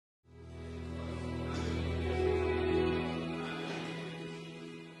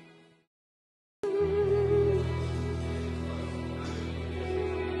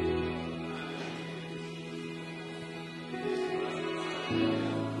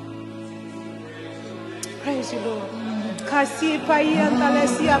Praise you, Lord. Praise you,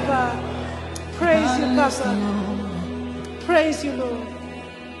 Papa. Praise you, Lord.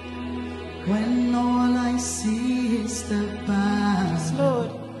 When all I see is the battle, Yes,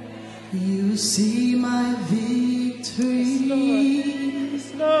 Lord. You see my victory.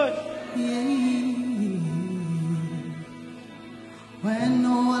 Yes, Lord. Yeah. When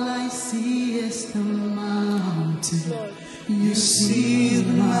all I see is the mountain, Lord. You see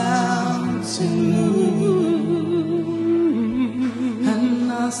the mountain move.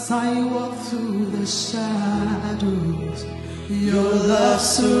 And as I walk through the shadows, Your love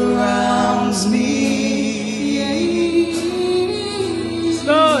surrounds me. Yes,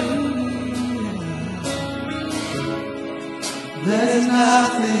 Lord. There's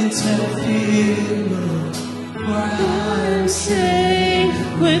nothing to fear, for I'm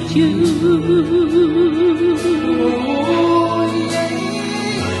safe with You. Oh, yeah.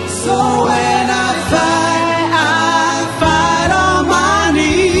 So when I fight on my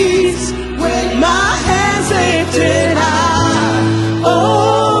knees with my hands lifted high.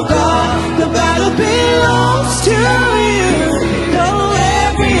 Oh God, the battle belongs to You. Know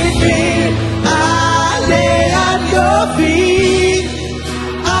everything I lay at Your feet.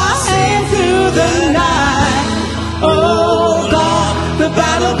 Oh God, the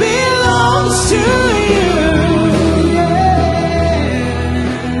battle belongs to You. Yeah.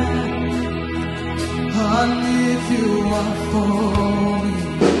 And if You are for me,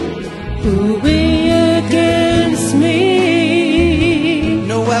 who will be against me?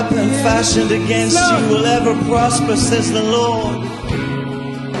 No weapon fashioned against You will ever prosper, says the Lord.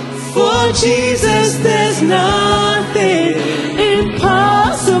 For Jesus, there's nothing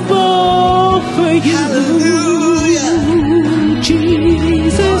impossible for You. Hallelujah.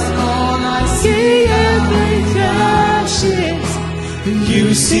 Jesus, all I see is ashes.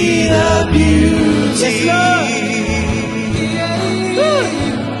 You see the beauty.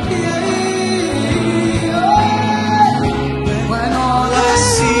 When all I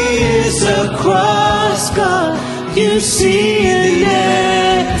see is a cross, God, You see an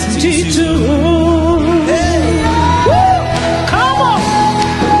empty tomb. Come on.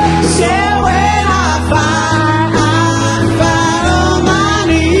 Say when I fight on my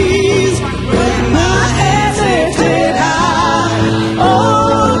knees, with my hands lifted high.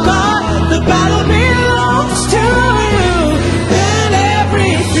 Oh God, the battle belongs to You, and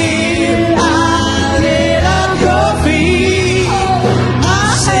everything I lay at Your feet, I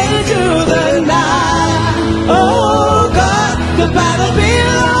say to the night. Oh God, the battle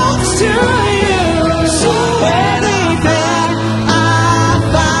belongs to You. So anything I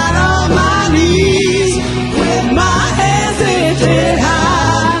fight on my knees with my hands lifted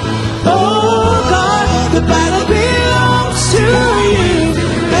high. Oh God, the battle belongs to You,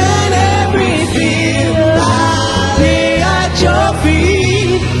 and everything I lay at Your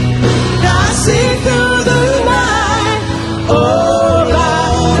feet, I sing through the night. Oh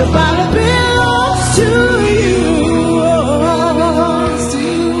God, the battle belongs to You.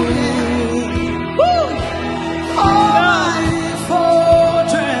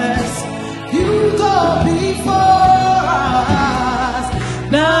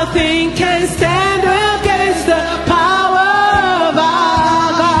 Nothing can stand against the power of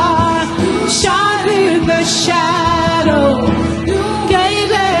our God. Shine in the shadow, You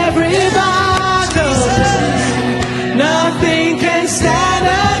gave every battle. Nothing can stand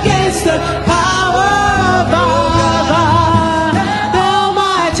against the power of our God. The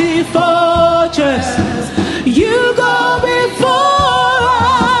mighty fortress, You go before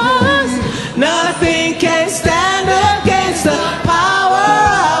us. Nothing can stand against the power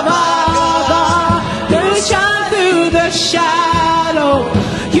of our God. You shine through the shadow,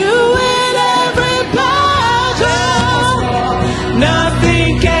 You win every battle.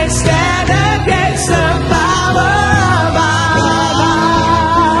 Nothing can stand against the power of our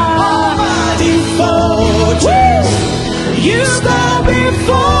God. Mighty fortress, You go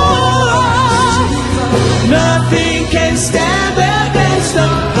before